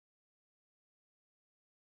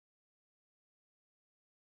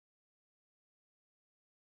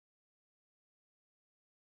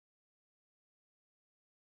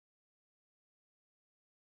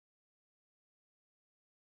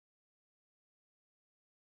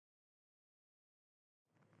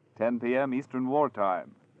10 p.m. Eastern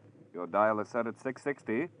Wartime. Your dial is set at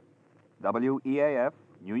 660, WEAF,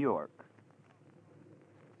 New York.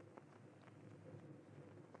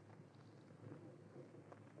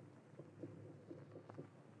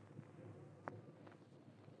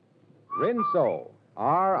 Rinso,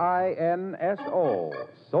 R-I-N-S-O,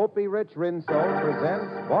 Soapy Rich Rinso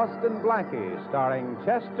presents Boston Blackie, starring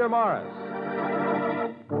Chester Morris.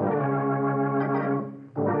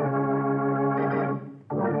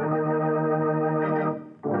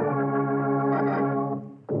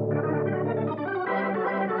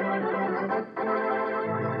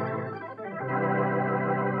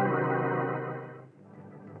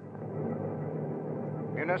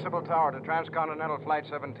 Municipal Tower to Transcontinental Flight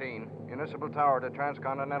 17. Municipal Tower to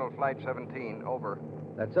Transcontinental Flight 17. Over.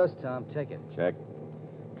 That's us, Tom. Take it. Check.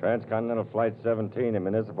 Transcontinental Flight 17 to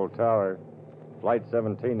Municipal Tower. Flight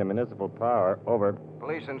 17 to Municipal Tower. Over.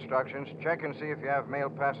 Police instructions. Check and see if you have male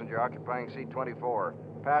passenger occupying seat 24.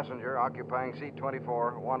 Passenger occupying seat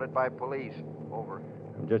 24. Wanted by police. Over.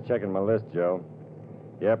 I'm just checking my list, Joe.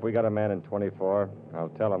 Yep, we got a man in 24. I'll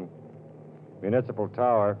tell him. Municipal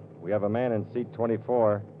Tower. We have a man in seat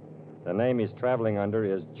 24. The name he's traveling under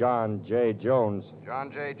is John J. Jones.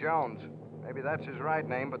 John J. Jones. Maybe that's his right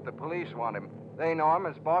name, but the police want him. They know him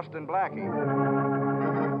as Boston Blackie.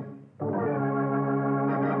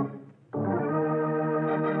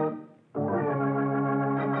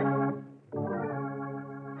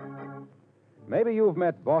 Maybe you've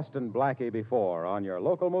met Boston Blackie before on your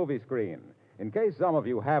local movie screen. In case some of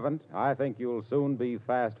you haven't, I think you'll soon be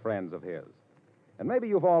fast friends of his. And maybe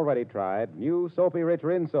you've already tried new Soapy Rich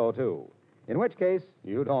Rinso, too. In which case,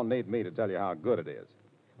 you don't need me to tell you how good it is.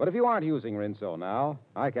 But if you aren't using Rinso now,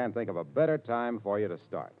 I can't think of a better time for you to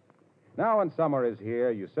start. Now, when summer is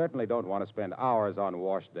here, you certainly don't want to spend hours on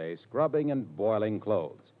wash day scrubbing and boiling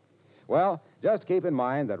clothes. Well, just keep in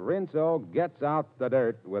mind that Rinso gets out the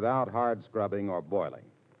dirt without hard scrubbing or boiling.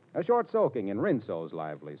 A short soaking in Rinso's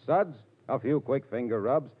lively suds, a few quick finger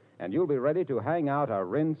rubs, and you'll be ready to hang out a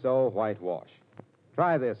Rinso whitewash.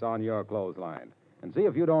 Try this on your clothesline and see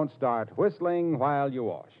if you don't start whistling while you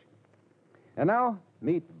wash. And now,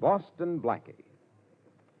 meet Boston Blackie.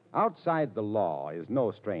 Outside the law is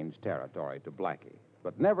no strange territory to Blackie,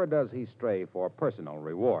 but never does he stray for personal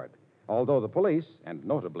reward, although the police, and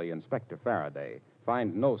notably Inspector Farraday,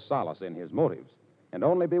 find no solace in his motives and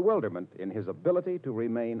only bewilderment in his ability to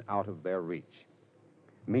remain out of their reach.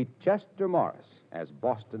 Meet Chester Morris as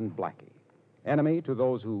Boston Blackie, enemy to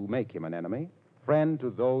those who make him an enemy, friend to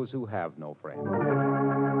those who have no friend.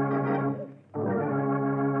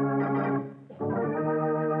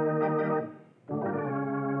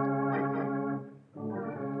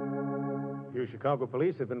 You Chicago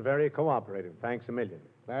police have been very cooperative. Thanks a million.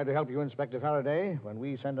 Glad to help you, Inspector Farraday. When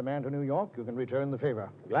we send a man to New York, you can return the favor.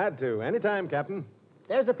 Glad to. Anytime, Captain.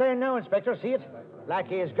 There's the plane now, Inspector. See it?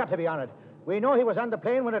 Blackie has got to be on it. We know he was on the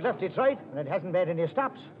plane when it left Detroit, and it hasn't made any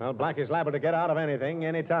stops. Well, Blackie's liable to get out of anything,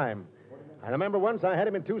 anytime. I remember once I had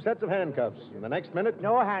him in 2 sets of handcuffs, and the next minute...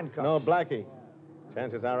 No handcuffs. No, Blackie.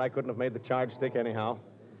 Chances are I couldn't have made the charge stick anyhow.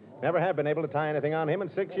 Never have been able to tie anything on him in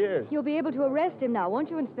 6 years. You'll be able to arrest him now, won't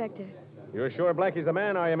you, Inspector? You're sure Blackie's the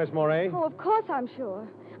man, are you, Miss Moray? Oh, of course I'm sure.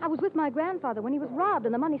 I was with my grandfather when he was robbed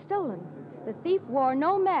and the money stolen. The thief wore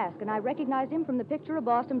no mask, and I recognized him from the picture of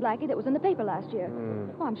Boston Blackie that was in the paper last year.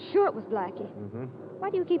 Oh, I'm sure it was Blackie. Mm-hmm. Why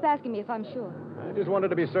do you keep asking me if I'm sure? I just wanted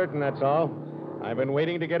to be certain, that's all. I've been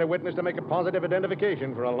waiting to get a witness to make a positive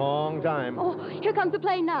identification for a long time. Oh, here comes the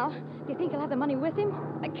plane now. Do you think he'll have the money with him?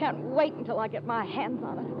 I can't wait until I get my hands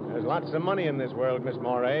on it. There's lots of money in this world, Miss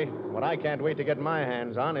Moray. What I can't wait to get my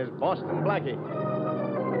hands on is Boston Blackie.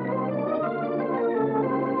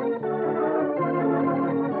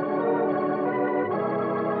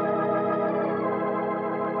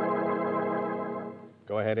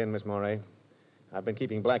 Go ahead in, Miss Moray. I've been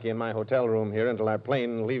keeping Blackie in my hotel room here until our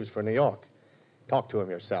plane leaves for New York. Talk to him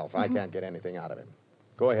yourself. I can't get anything out of him.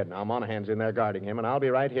 Go ahead now. Monahan's in there guarding him, and I'll be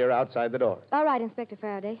right here outside the door. All right, Inspector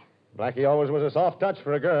Farraday. Blackie always was a soft touch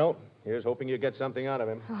for a girl. Here's hoping you get something out of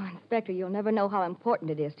him. Oh, Inspector, you'll never know how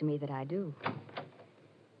important it is to me that I do.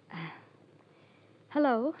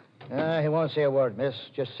 Hello? He won't say a word, miss.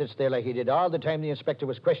 Just sits there like he did all the time the inspector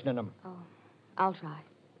was questioning him. Oh, I'll try.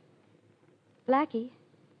 Blackie?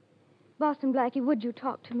 Boston Blackie, would you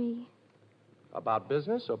talk to me? About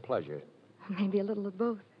business or pleasure? Maybe a little of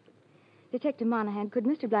both. Detective Monahan, could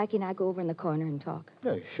Mr. Blackie and I go over in the corner and talk?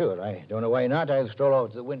 Oh, sure. I don't know why not. I'll stroll over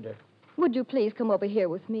to the window. Would you please come over here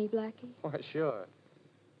with me, Blackie? Why, sure.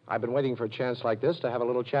 I've been waiting for a chance like this to have a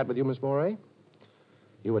little chat with you, Miss Moray.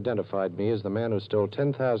 You identified me as the man who stole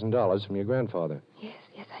 $10,000 from your grandfather. Yes,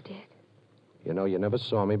 I did. You know, you never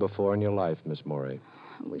saw me before in your life, Miss Morey.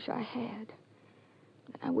 I wish I had.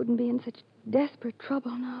 Then I wouldn't be in such desperate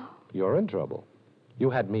trouble now. You're in trouble. You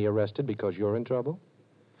had me arrested because you're in trouble?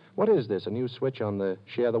 What is this, a new switch on the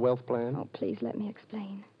share the wealth plan? Oh, please let me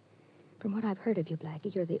explain. From what I've heard of you,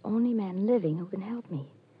 Blackie, you're the only man living who can help me.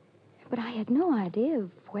 But I had no idea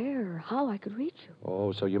of where or how I could reach you.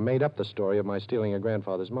 Oh, so you made up the story of my stealing your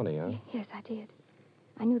grandfather's money, huh? Yes, I did.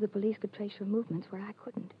 I knew the police could trace your movements where I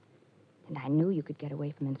couldn't. And I knew you could get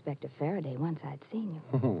away from Inspector Farraday once I'd seen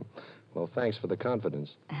you. Well, thanks for the confidence.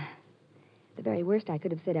 The very worst, I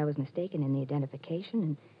could have said I was mistaken in the identification,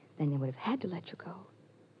 and then they would have had to let you go.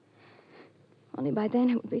 Only by then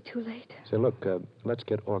it would be too late. Say, look, let's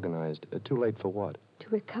get organized. Too late for what? To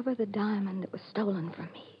recover the diamond that was stolen from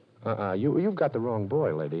me. You've got the wrong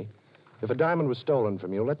boy, lady. If a diamond was stolen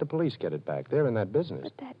from you, let the police get it back. They're in that business.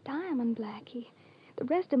 But that diamond, Blackie, the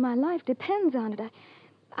rest of my life depends on it.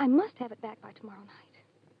 I must have it back by tomorrow night.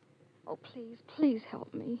 Oh, please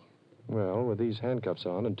help me. Well, with these handcuffs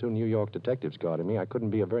on and 2 New York detectives guarding me, I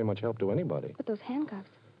couldn't be of very much help to anybody. But those handcuffs,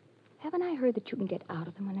 haven't I heard that you can get out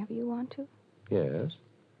of them whenever you want to? Yes,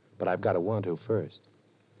 but I've got to want to first.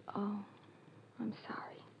 Oh, I'm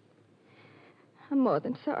sorry. I'm more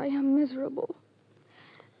than sorry. I'm miserable.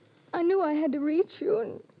 I knew I had to reach you,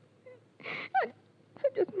 and I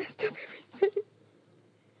just messed up everything.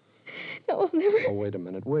 Now, I'll never... Oh, wait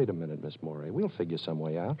a minute, Miss Morey. We'll figure some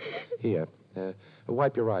way out. Here,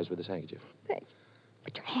 wipe your eyes with this handkerchief. Thanks.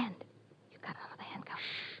 But your hand. You got out of the handcuff.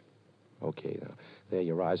 Shh. Okay, now. There,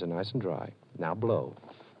 your eyes are nice and dry. Now blow.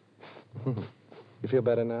 You feel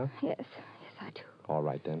better now? Yes, I do. All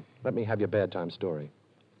right, then. Let me have your bad time story.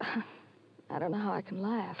 I don't know how I can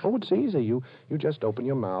laugh. Oh, it's easy. You just open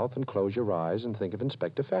your mouth and close your eyes and think of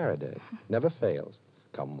Inspector Farraday. Never fails.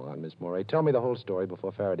 Come on, Miss Morey. Tell me the whole story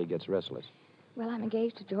before Farraday gets restless. Well, I'm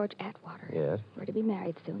engaged to George Atwater. Yes? We're to be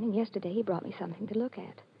married soon, and yesterday he brought me something to look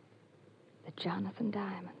at. The Jonathan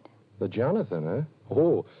Diamond. The Jonathan, huh?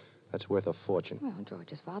 Oh, that's worth a fortune. Well,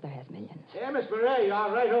 George's father has millions. Hey, Miss Farraday, you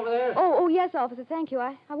all right over there? Oh, yes, officer, thank you.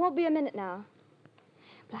 I won't be a minute now.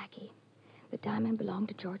 Blackie, the diamond belonged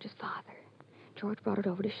to George's father. George brought it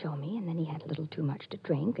over to show me, and then he had a little too much to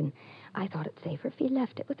drink, and I thought it safer if he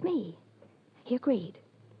left it with me. He agreed.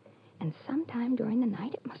 And sometime during the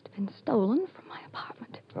night, it must have been stolen from my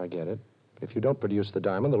apartment. I get it. If you don't produce the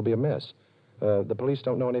diamond, there'll be a mess. The police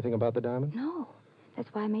don't know anything about the diamond? No. That's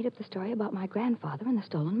why I made up the story about my grandfather and the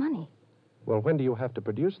stolen money. Well, when do you have to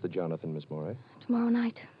produce the Jonathan, Miss Morey? Tomorrow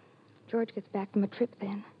night. George gets back from a trip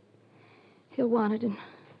then. He'll want it, and...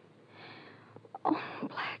 Oh,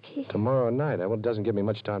 Blackie. Tomorrow night? Well, it doesn't give me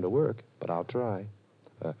much time to work, but I'll try.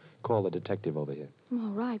 Call the detective over here.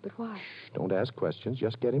 All right, but why? Shh, don't ask questions.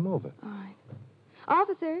 Just get him over. All right.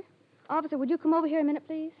 Officer, would you come over here a minute,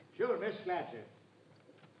 please? Sure, Miss Fletcher.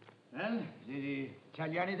 Well, did he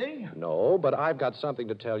tell you anything? No, but I've got something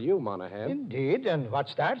to tell you, Monahan. Indeed, and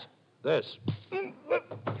what's that? This.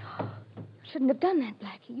 Shouldn't have done that,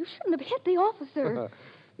 Blackie. You shouldn't have hit the officer.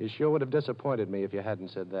 You sure would have disappointed me if you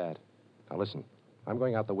hadn't said that. Now, listen. I'm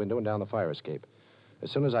going out the window and down the fire escape. As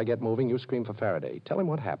soon as I get moving, you scream for Faraday. Tell him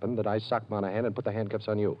what happened, that I socked Monahan and put the handcuffs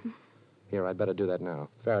on you. Here, I'd better do that now.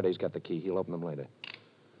 Faraday's got the key. He'll open them later.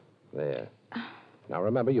 There. Now,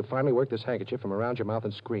 remember, you finally worked this handkerchief from around your mouth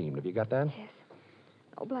and screamed. Have you got that? Yes.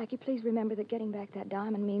 Oh, Blackie, please remember that getting back that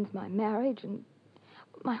diamond means my marriage and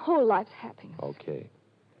my whole life's happiness. Okay.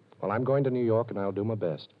 Well, I'm going to New York, and I'll do my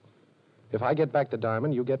best. If I get back the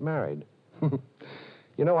diamond, you get married.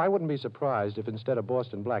 You know, I wouldn't be surprised if instead of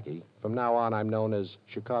Boston Blackie, from now on I'm known as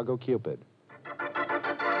Chicago Cupid.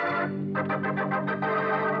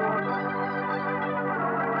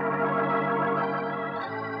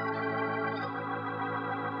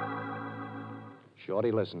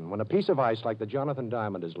 Shorty, listen. When a piece of ice like the Jonathan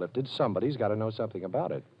Diamond is lifted, somebody's got to know something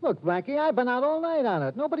about it. Look, Blackie, I've been out all night on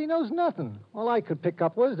it. Nobody knows nothing. All I could pick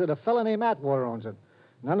up was that a fella named Atwater owns it.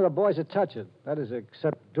 None of the boys would touch it. That is,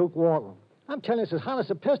 except Duke Walton. I'm telling you, it's as hot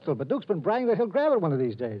as a pistol, but Duke's been bragging that he'll grab it one of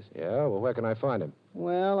these days. Yeah? Well, where can I find him?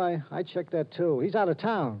 Well, I checked that, too. He's out of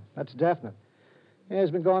town. That's definite. Yeah,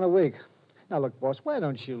 he's been gone a week. Now, look, boss, why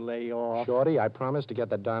don't you lay off? Shorty, I promised to get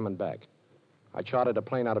that diamond back. I chartered a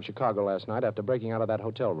plane out of Chicago last night after breaking out of that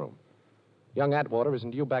hotel room. Young Atwater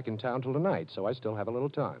isn't due back in town till tonight, so I still have a little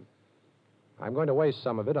time. I'm going to waste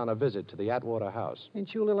some of it on a visit to the Atwater house.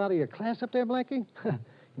 Ain't you a little out of your class up there, Blackie?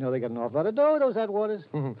 You know they got an awful lot of dough, those Atwaters.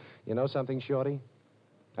 You know something, Shorty?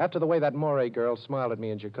 After the way that Morey girl smiled at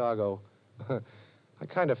me in Chicago, I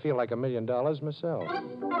kind of feel like $1 million myself.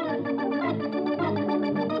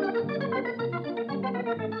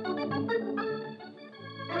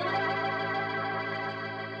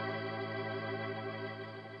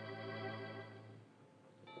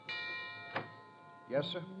 Yes,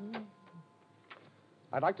 sir?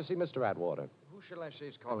 I'd like to see Mr. Atwater. Who shall I say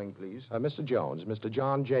is calling, please? Mr. Jones, Mr.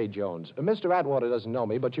 John J. Jones. Mr. Atwater doesn't know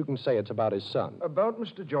me, but you can say it's about his son. About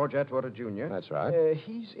Mr. George Atwater, Jr.? That's right.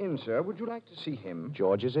 He's in, sir. Would you like to see him?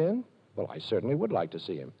 George is in? Well, I certainly would like to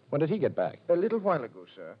see him. When did he get back? A little while ago,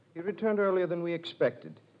 sir. He returned earlier than we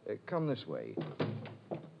expected. Come this way.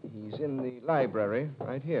 He's in the library,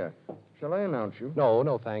 right here. Shall I announce you?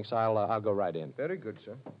 No, thanks. I'll go right in. Very good,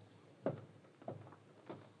 sir.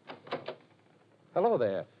 Hello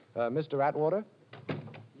there. Mr. Atwater?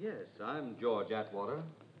 Yes, I'm George Atwater.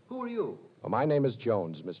 Who are you? Well, my name is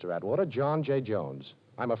Jones, Mr. Atwater. John J. Jones.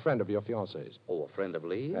 I'm a friend of your fiancée's. Oh, a friend of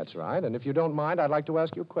Lee's? That's right. And if you don't mind, I'd like to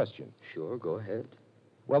ask you a question. Sure, go ahead.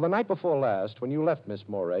 Well, the night before last, when you left Miss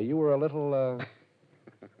Moray, you were a little,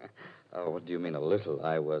 Oh, what do you mean, a little?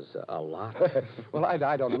 I was a lot. Well,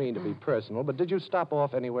 I don't mean to be personal, but did you stop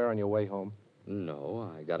off anywhere on your way home?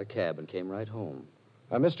 No, I got a cab and came right home.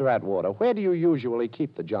 Mr. Atwater, where do you usually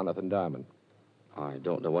keep the Jonathan Diamond? I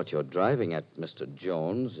don't know what you're driving at, Mr.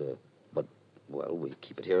 Jones, but, well, we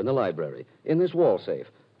keep it here in the library, in this wall safe.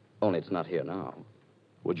 Only it's not here now.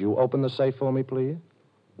 Would you open the safe for me, please?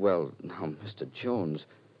 Well, now, Mr. Jones,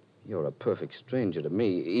 you're a perfect stranger to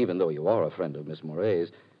me, even though you are a friend of Miss Moray's.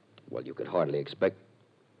 Well, you could hardly expect...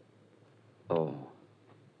 Oh.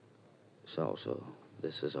 So,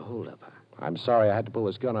 this is a holdup, huh? I'm sorry I had to pull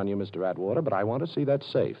this gun on you, Mr. Atwater, but I want to see that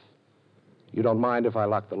safe. You don't mind if I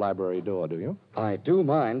lock the library door, do you? I do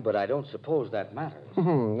mind, but I don't suppose that matters.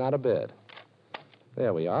 Not a bit.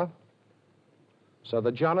 There we are. So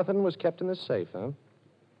the Jonathan was kept in this safe, huh?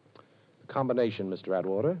 The combination, Mr.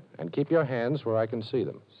 Atwater, and keep your hands where I can see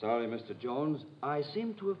them. Sorry, Mr. Jones. I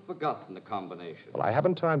seem to have forgotten the combination. Well, I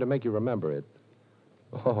haven't time to make you remember it.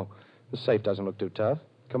 Oh, the safe doesn't look too tough.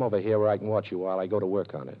 Come over here where I can watch you while I go to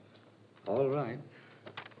work on it. All right.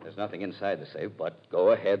 There's nothing inside the safe, but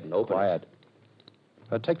go ahead and open Quiet.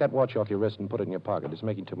 Take that watch off your wrist and put it in your pocket. It's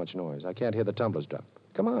making too much noise. I can't hear the tumblers drop.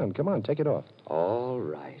 Come on, take it off. All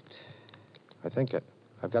right. I think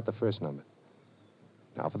I've got the first number.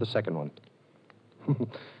 Now for the second one.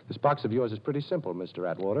 This box of yours is pretty simple, Mr.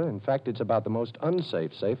 Atwater. In fact, it's about the most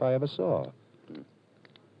unsafe safe I ever saw.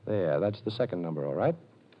 There, that's the second number, all right?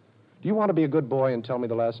 Do you want to be a good boy and tell me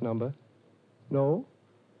the last number? No?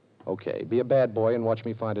 Okay, be a bad boy and watch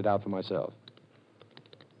me find it out for myself.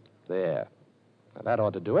 There. Now, that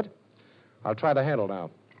ought to do it. I'll try the handle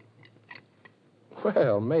now.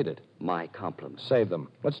 Well, made it. My compliments. Save them.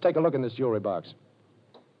 Let's take a look in this jewelry box.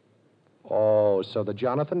 Oh, so the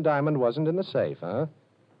Jonathan Diamond wasn't in the safe, huh?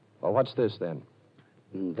 Well, what's this, then?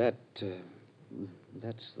 That's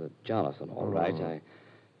the Jonathan, all right.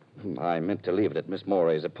 I meant to leave it at Miss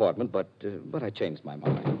Moray's apartment, but I changed my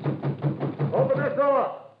mind. Open this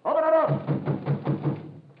door. Open it up.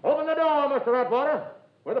 Open the door, Mr. Atwater.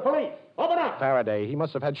 We're the police. Open up. Farraday. He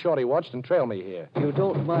must have had Shorty watched and trailed me here. You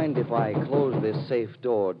don't mind if I close this safe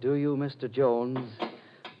door, do you, Mr. Jones?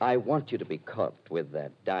 I want you to be caught with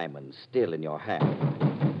that diamond still in your hand.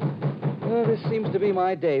 Well, this seems to be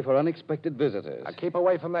my day for unexpected visitors. Now, keep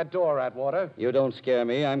away from that door, Atwater. You don't scare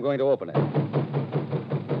me. I'm going to open it.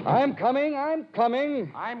 I'm coming.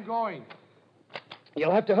 I'm going.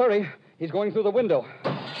 You'll have to hurry. He's going through the window.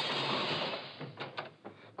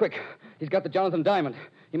 Quick. He's got the Jonathan Diamond.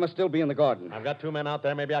 He must still be in the garden. I've got 2 men out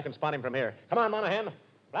there. Maybe I can spot him from here. Come on, Monahan.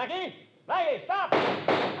 Blackie! Blackie, stop!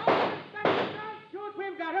 Shoot,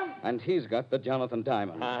 we've got him. And he's got the Jonathan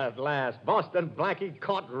Diamond. At last, Boston Blackie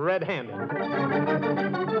caught red-handed.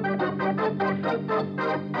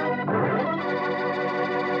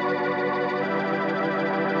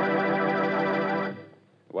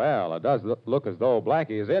 Well, it does look as though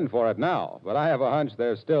Blackie is in for it now, but I have a hunch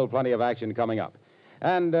there's still plenty of action coming up.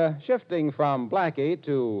 And shifting from Blackie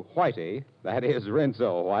to Whitey, that is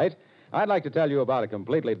Rinso White, I'd like to tell you about a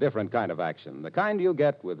completely different kind of action, the kind you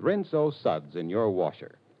get with Rinso suds in your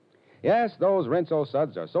washer. Yes, those Rinso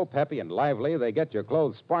suds are so peppy and lively, they get your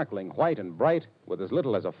clothes sparkling white and bright with as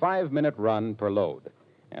little as a 5-minute run per load.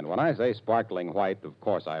 And when I say sparkling white, of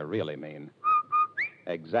course I really mean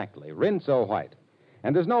exactly, Rinso White.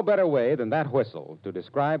 And there's no better way than that whistle to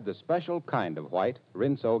describe the special kind of white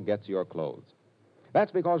Rinso gets your clothes.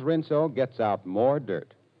 That's because Rinso gets out more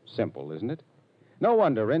dirt. Simple, isn't it? No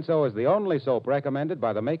wonder Rinso is the only soap recommended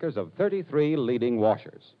by the makers of 33 leading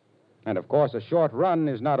washers. And, of course, a short run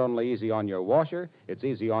is not only easy on your washer, it's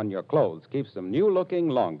easy on your clothes, keeps them new-looking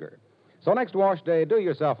longer. So next wash day, do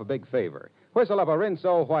yourself a big favor. Whistle up a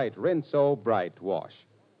Rinso White, Rinso Bright wash.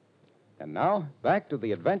 And now, back to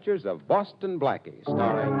the adventures of Boston Blackie,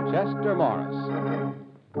 starring Chester Morris.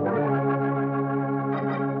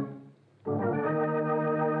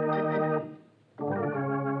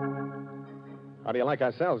 you like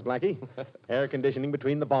ourselves, Blackie. Air conditioning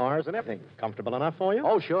between the bars and everything. Comfortable enough for you?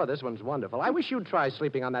 Oh, sure, this one's wonderful. I wish you'd try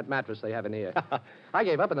sleeping on that mattress they have in here. I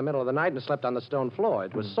gave up in the middle of the night and slept on the stone floor.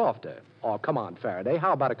 It was softer. Oh, come on, Faraday.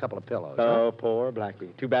 How about a couple of pillows? Oh, poor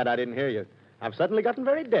Blackie. Too bad I didn't hear you. I've suddenly gotten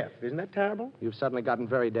very deaf. Isn't that terrible? You've suddenly gotten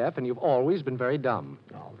very deaf, and you've always been very dumb.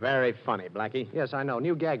 Oh, very funny, Blackie. Yes, I know.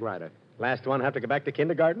 New gag writer. Last one have to go back to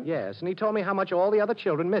kindergarten? Yes, and he told me how much all the other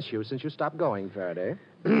children miss you since you stopped going, Faraday.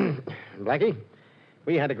 Blackie,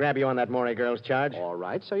 we had to grab you on that Morey girl's charge. All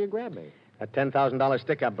right, so you grabbed me. That $10,000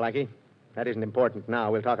 stick-up, Blackie. That isn't important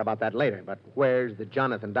now. We'll talk about that later. But where's the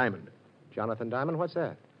Jonathan Diamond? Jonathan Diamond? What's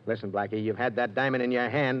that? Listen, Blackie, you've had that diamond in your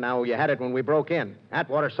hand. Now you had it when we broke in.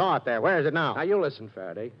 Atwater saw it there. Where is it now? Now, you listen,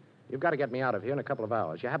 Faraday. You've got to get me out of here in a couple of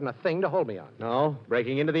hours. You haven't a thing to hold me on. No,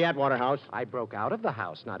 breaking into the Atwater house. I broke out of the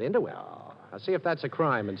house, not into it. Now, see if that's a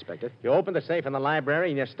crime, Inspector. You opened the safe in the library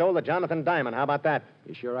and you stole the Jonathan Diamond. How about that?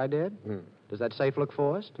 You sure I did? Does that safe look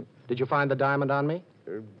forced? Did you find the diamond on me?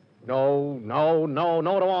 No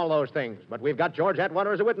to all those things. But we've got George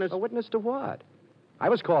Atwater as a witness. A witness to what? I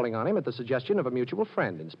was calling on him at the suggestion of a mutual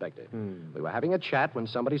friend, Inspector. We were having a chat when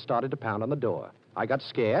somebody started to pound on the door. I got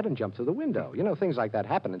scared and jumped through the window. You know, things like that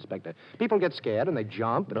happen, Inspector. People get scared and they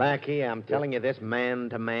jump. Blackie, I'm telling you this, man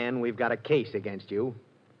to man, we've got a case against you.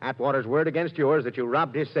 Atwater's word against yours that you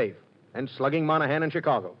robbed his safe. And slugging Monahan in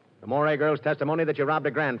Chicago. The Morey girl's testimony that you robbed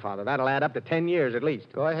her grandfather. That'll add up to 10 years at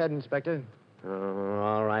least. Go ahead, Inspector.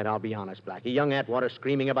 All right, I'll be honest, Blackie. Young Atwater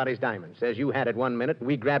screaming about his diamond. Says you had it 1 minute and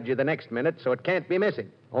we grabbed you the next minute, so it can't be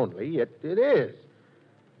missing. Only it is.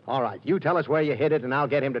 All right, you tell us where you hid it, and I'll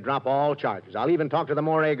get him to drop all charges. I'll even talk to the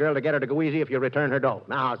Morey girl to get her to go easy if you return her dough.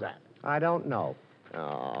 Now, how's that? I don't know.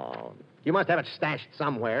 Oh, you must have it stashed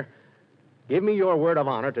somewhere. Give me your word of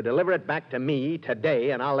honor to deliver it back to me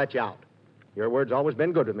today, and I'll let you out. Your word's always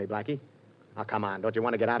been good with me, Blackie. Now, come on. Don't you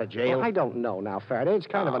want to get out of jail? Well, I don't know now, Faraday. It's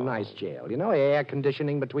kind of a nice jail. You know, air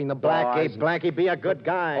conditioning between the bars. Blackie, be a good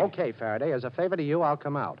guy. Okay, Faraday. As a favor to you, I'll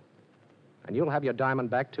come out. And you'll have your diamond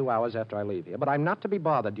back 2 hours after I leave here. But I'm not to be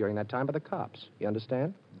bothered during that time by the cops. You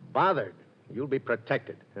understand? Bothered? You'll be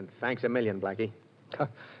protected. And thanks a million, Blackie.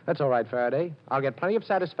 That's all right, Faraday. I'll get plenty of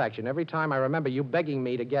satisfaction every time I remember you begging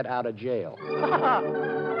me to get out of jail.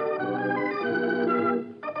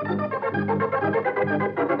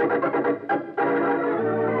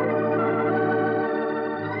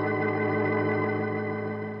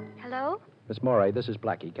 Hello? Miss Morey, this is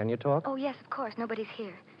Blackie. Can you talk? Oh, yes, of course. Nobody's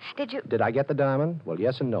here. Did you... Did I get the diamond? Well,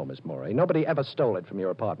 yes and no, Miss Morey. Nobody ever stole it from your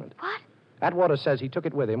apartment. What? Atwater says he took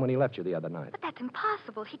it with him when he left you the other night. But that's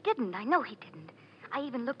impossible. He didn't. I know he didn't. I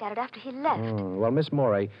even looked at it after he left. Well, Miss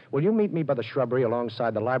Morey, will you meet me by the shrubbery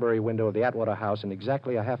alongside the library window of the Atwater house in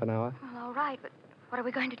exactly a half an hour? Well, all right, but what are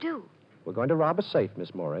we going to do? We're going to rob a safe,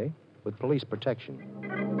 Miss Morey, with police protection.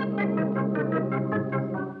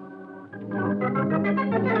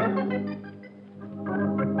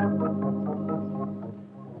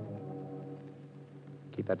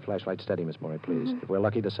 Keep that flashlight steady, Miss Morey, please. If we're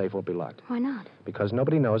lucky, the safe won't be locked. Why not? Because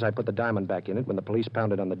nobody knows I put the diamond back in it when the police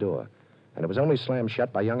pounded on the door. And it was only slammed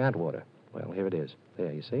shut by young Atwater. Well, here it is.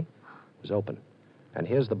 There, you see? It was open. And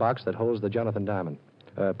here's the box that holds the Jonathan Diamond.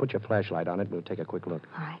 Put your flashlight on it and we'll take a quick look.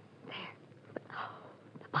 All right, there. But,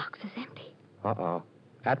 the box is empty. Uh-oh.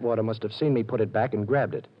 Atwater must have seen me put it back and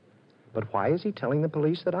grabbed it. But why is he telling the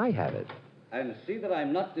police that I have it? And see that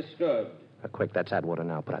I'm not disturbed. Quick, that's Atwater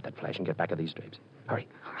now. Put out that flash and get back of these drapes. Hurry.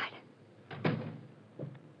 All right.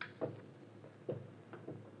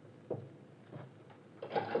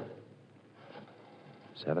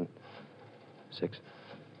 7, 6,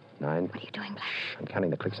 9. What are you doing, Black? I'm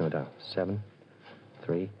counting the clicks on the dial. 7,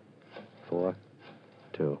 3, 4,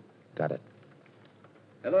 2. Got it.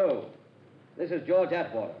 Hello. This is George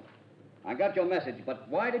Atwater. I got your message, but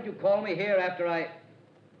why did you call me here after I...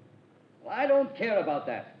 Well, I don't care about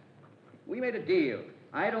that. We made a deal.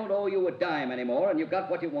 I don't owe you a dime anymore, and you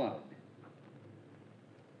got what you wanted.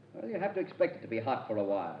 Well, you have to expect it to be hot for a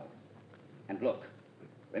while. And look,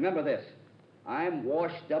 remember this. I'm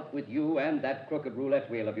washed up with you and that crooked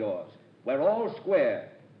roulette wheel of yours. We're all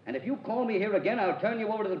square. And if you call me here again, I'll turn you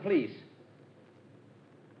over to the police.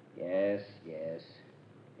 Yes.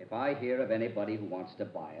 If I hear of anybody who wants to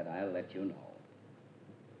buy it, I'll let you know.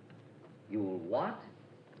 You'll what?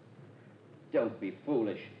 Don't be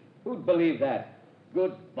foolish. Who'd believe that?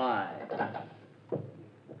 Goodbye.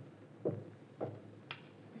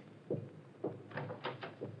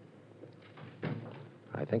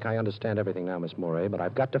 I think I understand everything now, Miss Morey, but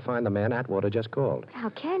I've got to find the man Atwater just called. How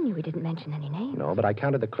can you? He didn't mention any names. No, but I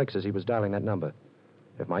counted the clicks as he was dialing that number.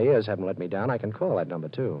 If my ears haven't let me down, I can call that number,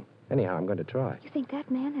 too. Anyhow, I'm going to try. You think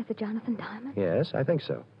that man has the Jonathan Diamond? Yes, I think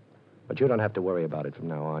so. But you don't have to worry about it from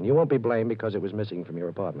now on. You won't be blamed because it was missing from your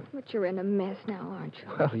apartment. But you're in a mess now, aren't you?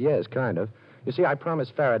 Well, yes, kind of. You see, I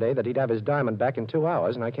promised Faraday that he'd have his diamond back in 2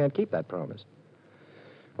 hours, and I can't keep that promise.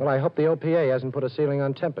 Well, I hope the OPA hasn't put a ceiling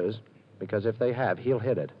on tempers, because if they have, he'll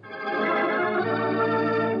hit it.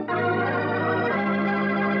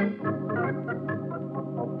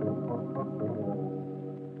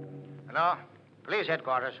 Hello? Police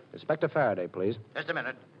headquarters. Inspector Farraday, please. Just a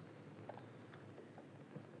minute.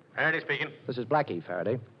 Faraday speaking. This is Blackie,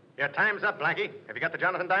 Faraday. Your time's up, Blackie. Have you got the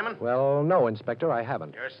Jonathan Diamond? Well, no, Inspector, I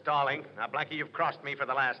haven't. You're stalling. Now, Blackie, you've crossed me for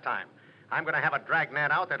the last time. I'm going to have a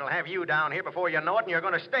dragnet out that'll have you down here before you know it, and you're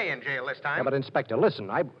going to stay in jail this time. Yeah, but, Inspector,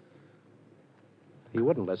 listen, He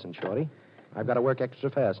wouldn't listen, Shorty. I've got to work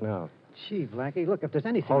extra fast now. Gee, Blackie, look, if there's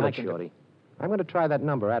anything Hold I it, can Shorty. I'm going to try that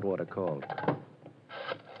number Atwater called.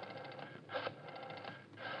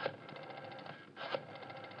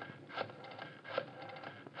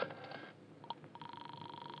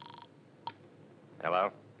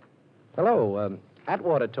 Hello? Hello,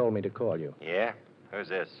 Atwater told me to call you. Yeah? Who's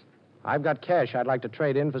this? I've got cash I'd like to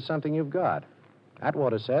trade in for something you've got.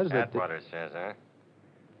 Atwater says that... Atwater says, huh?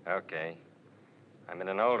 Okay. I'm in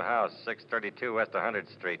an old house, 632 West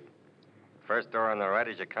 100th Street. First door on the right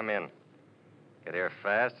as you come in. Get here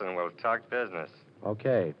fast and we'll talk business.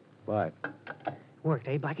 Okay, bye. Worked,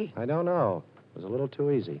 eh, Blackie? I don't know. It was a little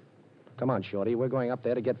too easy. Come on, Shorty. We're going up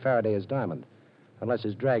there to get Faraday his diamond. Unless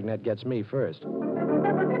his dragnet gets me first.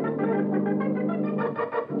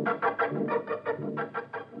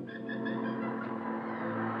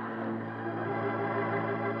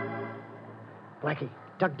 Blackie,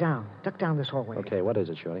 duck down. Duck down this hallway. Okay, what is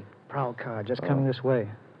it, Shorty? Prowl car, just coming this way.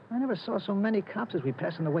 I never saw so many cops as we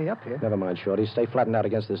pass on the way up here. Never mind, Shorty. Stay flattened out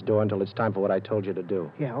against this door until it's time for what I told you to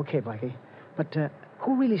do. Yeah, okay, Blackie. But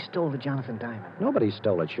who really stole the Jonathan Diamond? Nobody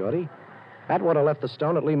stole it, Shorty. Atwater left the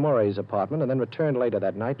stone at Lee Moray's apartment and then returned later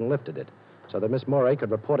that night and lifted it so that Miss Moray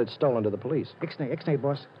could report it stolen to the police. Ixnay,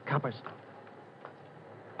 boss. Coppers.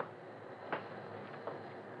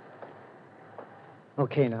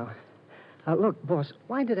 Okay, now. Look, boss,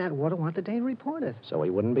 why did Atwater want the Dane reported? So he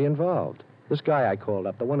wouldn't be involved. This guy I called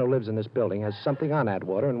up, the one who lives in this building, has something on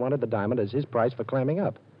Atwater and wanted the diamond as his price for clamming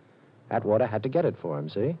up. Atwater had to get it for him,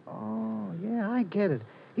 see? Oh, yeah, I get it.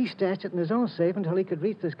 He stashed it in his own safe until he could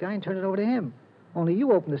reach this guy and turn it over to him. Only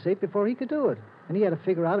you opened the safe before he could do it. And he had to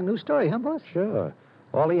figure out a new story, huh, boss? Sure.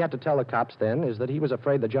 All he had to tell the cops then is that he was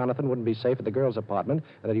afraid that Jonathan wouldn't be safe at the girl's apartment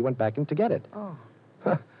and that he went back in to get it. Oh.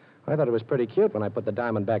 Huh. I thought it was pretty cute when I put the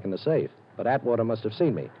diamond back in the safe. But Atwater must have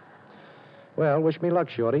seen me. Well, wish me luck,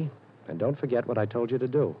 Shorty. And don't forget what I told you to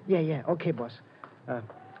do. Yeah. Okay, boss.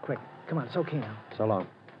 Quick. Come on, it's okay now. So long.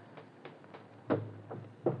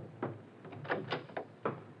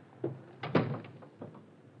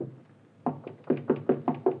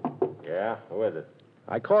 Yeah? Who is it?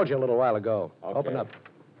 I called you a little while ago. Okay. Open up.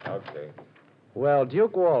 Okay. Well,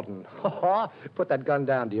 Duke Walton. Put that gun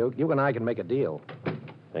down, Duke. You and I can make a deal.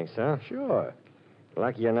 Think so? Sure.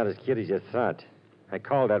 Lucky you're not as cute as you thought. I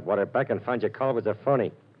called Atwater back and found your call was a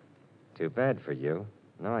phony. Too bad for you.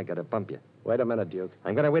 Now I gotta bump you. Wait a minute, Duke.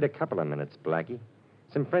 I'm gonna wait a couple of minutes, Blackie.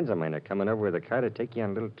 Some friends of mine are coming over with a car to take you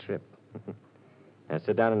on a little trip. Now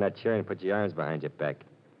sit down in that chair and put your arms behind your back.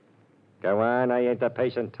 Go on, I ain't the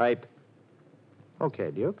patient type. Okay,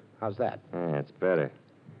 Duke. How's that? That's better.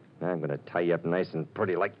 Now I'm gonna tie you up nice and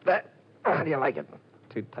pretty like that. How do you like it?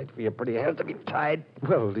 Too tight for your pretty hands to be tied?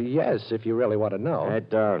 Well, yes, if you really want to know. I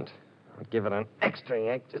don't. I'll give it an extra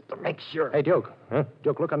yank just to make sure. Hey, Duke. Huh?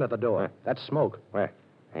 Duke, look under the door. Huh? That's smoke. Where?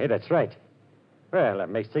 Hey, that's right. Well, that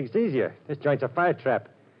makes things easier. This joint's a fire trap.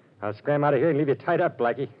 I'll scram out of here and leave you tied up,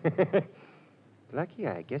 Blackie. Lucky,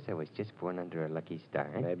 I guess I was just born under a lucky star.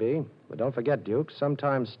 Eh? Maybe. But don't forget, Duke,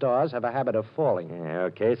 sometimes stars have a habit of falling. Yeah,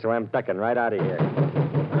 okay, so I'm ducking right out of here.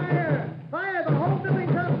 Fire! Fire! The whole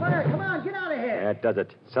building's on fire! Come on, get out of here! That does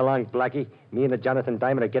it. So long, Blackie. Me and the Jonathan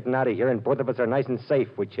Diamond are getting out of here, and both of us are nice and safe,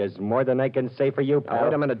 which is more than I can say for you, pal. Now,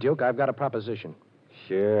 wait a minute, Duke. I've got a proposition.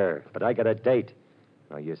 Sure, but I got a date.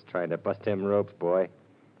 No use trying to bust them ropes, boy.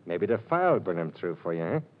 Maybe the file will bring them through for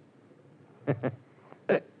you, huh?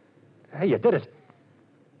 Hey, you did it.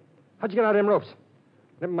 How'd you get out of them ropes?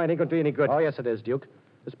 Never mind, ain't gonna do you any good. Oh, yes, it is, Duke.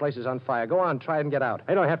 This place is on fire. Go on, try and get out.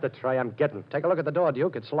 I don't have to try. I'm getting. Take a look at the door,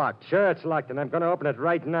 Duke. It's locked. Sure, it's locked, and I'm gonna open it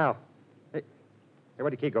right now. Hey,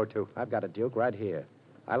 where'd the key go to? I've got it, Duke, right here.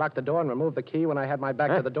 I locked the door and removed the key when I had my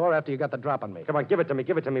back to the door after you got the drop on me. Come on, give it to me.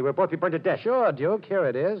 Give it to me. We'll both be burned to death. Sure, Duke. Here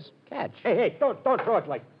it is. Catch. Hey, don't throw it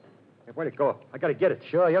like. Where'd it go? I gotta get it.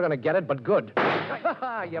 Sure, you're going to get it, but good.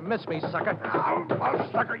 You missed me, sucker.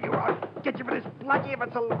 I'll sucker you out. Get you for this, Blackie, if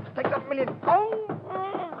it takes a million.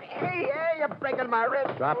 Oh, hey, you're breaking my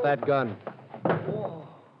wrist. Drop that gun.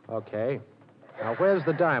 Okay. Now, where's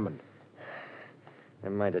the diamond?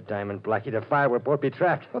 Never mind the diamond, Blackie. The fire will both be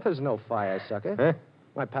trapped. Well, there's no fire, sucker. Huh?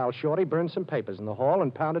 My pal Shorty burned some papers in the hall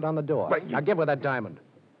and pounded on the door. But you- Now, give her that diamond.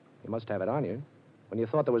 You must have it on you. When you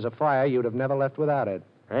thought there was a fire, you'd have never left without it.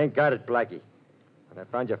 I ain't got it, Blackie. When I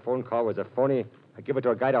found your phone call was a phony, I give it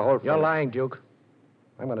to a guy to hold for You're me. lying, Duke.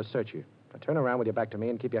 I'm going to search you. Now, turn around with your back to me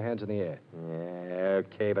and keep your hands in the air. Yeah,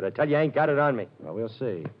 okay, but I tell you, I ain't got it on me. Well, we'll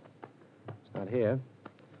see. It's not here.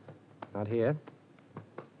 Not here.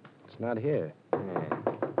 It's not here.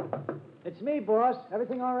 It's me, boss.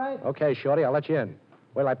 Everything all right? Okay, Shorty, I'll let you in.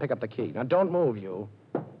 Wait till I pick up the key. Now, don't move, you.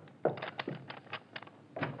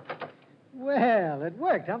 Well, it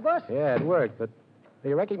worked, huh, boss? Yeah, it worked, but do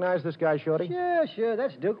you recognize this guy, Shorty? Sure.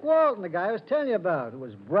 That's Duke Walton, the guy I was telling you about. It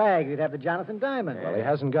was bragged he'd have the Jonathan Diamond. Well, he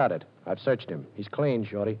hasn't got it. I've searched him. He's clean,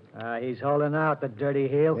 Shorty. He's holding out, the dirty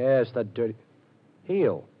heel. Yes, that dirty...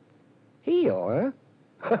 Heel. Heel,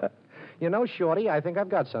 huh? You know, Shorty, I think I've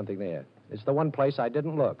got something there. It's the one place I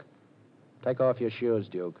didn't look. Take off your shoes,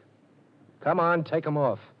 Duke. Come on, take them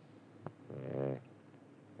off.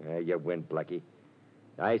 Yeah, you win, Blackie.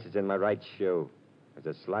 The ice is in my right shoe.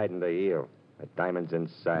 There's a slide in the heel. The diamond's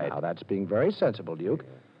inside. Now, that's being very sensible, Duke.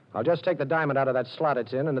 I'll just take the diamond out of that slot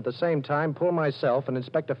it's in and at the same time pull myself and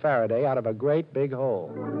Inspector Farraday out of a great big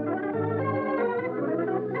hole.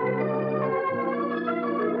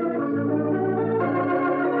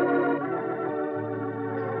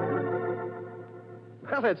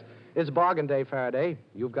 Well, it's bargain day, Faraday.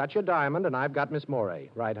 You've got your diamond, and I've got Miss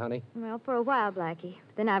Morey. Right, honey? Well, for a while, Blackie.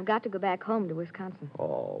 Then I've got to go back home to Wisconsin.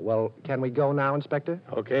 Oh, well, can we go now, Inspector?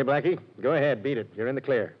 Okay, Blackie. Go ahead. Beat it. You're in the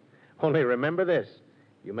clear. Only remember this.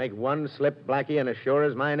 You make one slip, Blackie, and as sure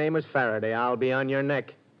as my name is Faraday, I'll be on your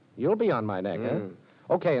neck. You'll be on my neck, huh?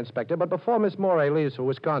 Okay, Inspector, but before Miss Morey leaves for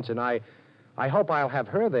Wisconsin, I hope I'll have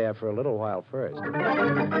her there for a little while first.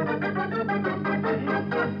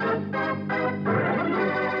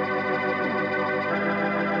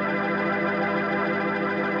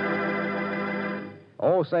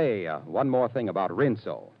 Oh, say, one more thing about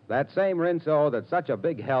Rinso. That same Rinso that's such a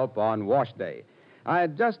big help on wash day.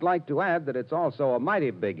 I'd just like to add that it's also a mighty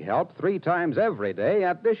big help 3 times every day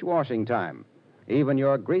at dishwashing time. Even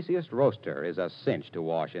your greasiest roaster is a cinch to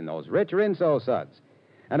wash in those rich Rinso suds.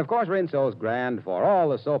 And, of course, Rinso's grand for all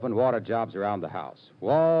the soap and water jobs around the house.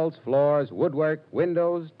 Walls, floors, woodwork,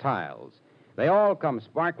 windows, tiles. They all come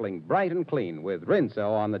sparkling bright and clean with Rinso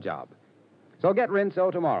on the job. So get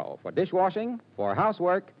Rinso tomorrow for dishwashing, for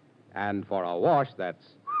housework, and for a wash that's...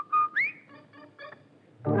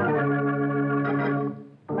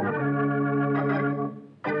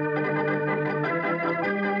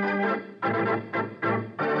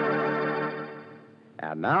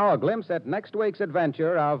 And now a glimpse at next week's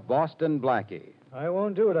adventure of Boston Blackie. I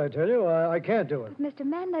won't do it, I tell you. I can't do it. But, Mr.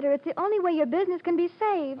 Manletter, it's the only way your business can be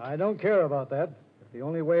saved. I don't care about that. If the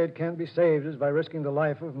only way it can be saved is by risking the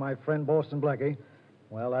life of my friend Boston Blackie,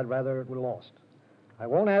 well, I'd rather it were lost. I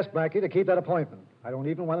won't ask Blackie to keep that appointment. I don't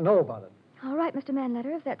even want to know about it. All right, Mr.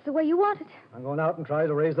 Manletter, if that's the way you want it. I'm going out and try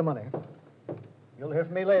to raise the money. You'll hear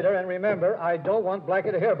from me later, and remember, I don't want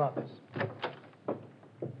Blackie to hear about this.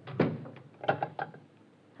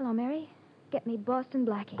 Hello, Mary. Get me Boston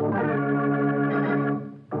Blackie.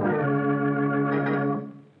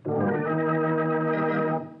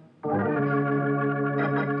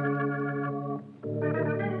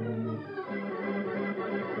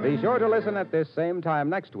 Be sure to listen at this same time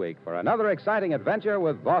next week for another exciting adventure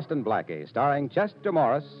with Boston Blackie, starring Chester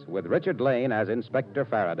Morris with Richard Lane as Inspector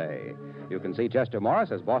Farraday. You can see Chester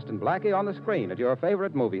Morris as Boston Blackie on the screen at your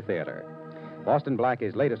favorite movie theater. Boston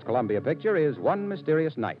Blackie's latest Columbia picture is One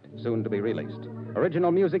Mysterious Night, soon to be released.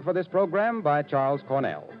 Original music for this program by Charles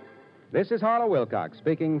Cornell. This is Harlow Wilcox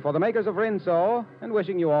speaking for the makers of Rinso and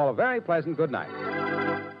wishing you all a very pleasant good night.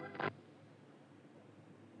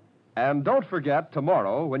 And don't forget,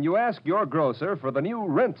 tomorrow, when you ask your grocer for the new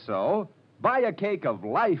Rinso, buy a cake of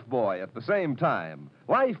Lifebuoy at the same time.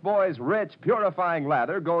 Lifebuoy's rich, purifying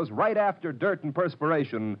lather goes right after dirt and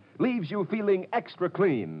perspiration, leaves you feeling extra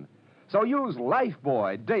clean. So use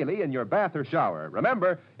Lifebuoy daily in your bath or shower.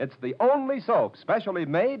 Remember, it's the only soap specially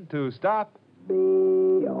made to stop...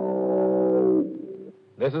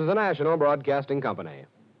 This is the National Broadcasting Company.